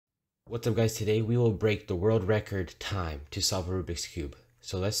What's up guys, today we will break the world record time to solve a Rubik's Cube.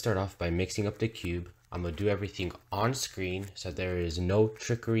 So let's start off by mixing up the cube. I'm going to do everything on screen so there is no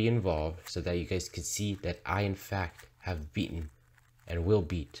trickery involved, so that you guys can see that I in fact have beaten and will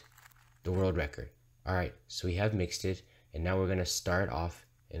beat the world record. Alright, so we have mixed it and now we're going to start off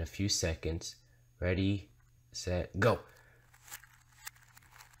in a few seconds. Ready, set, go.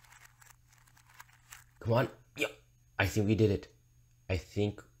 Come on. Yep. I think we did it.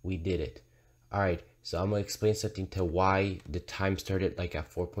 We did it. Alright, so I'm going to explain something to why the time started like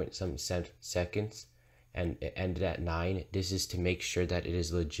at 4.7 seconds and it ended at 9. This is to make sure that it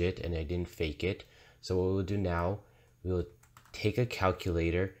is legit and I didn't fake it. So what we'll do now, we'll take a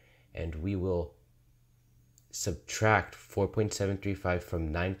calculator and we will subtract 4.735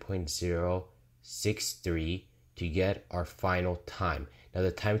 from 9.063 to get our final time. Now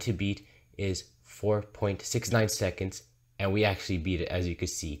the time to beat is 4.69 seconds. And we actually beat it, as you can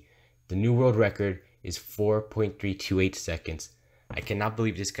see. The new world record is 4.328 seconds. I cannot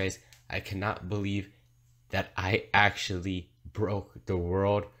believe this, guys. I cannot believe that I actually broke the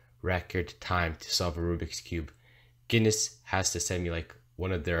world record time to solve a Rubik's Cube. Guinness has to send me like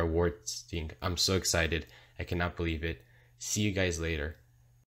one of their awards thing. I'm so excited. I cannot believe it. See you guys later.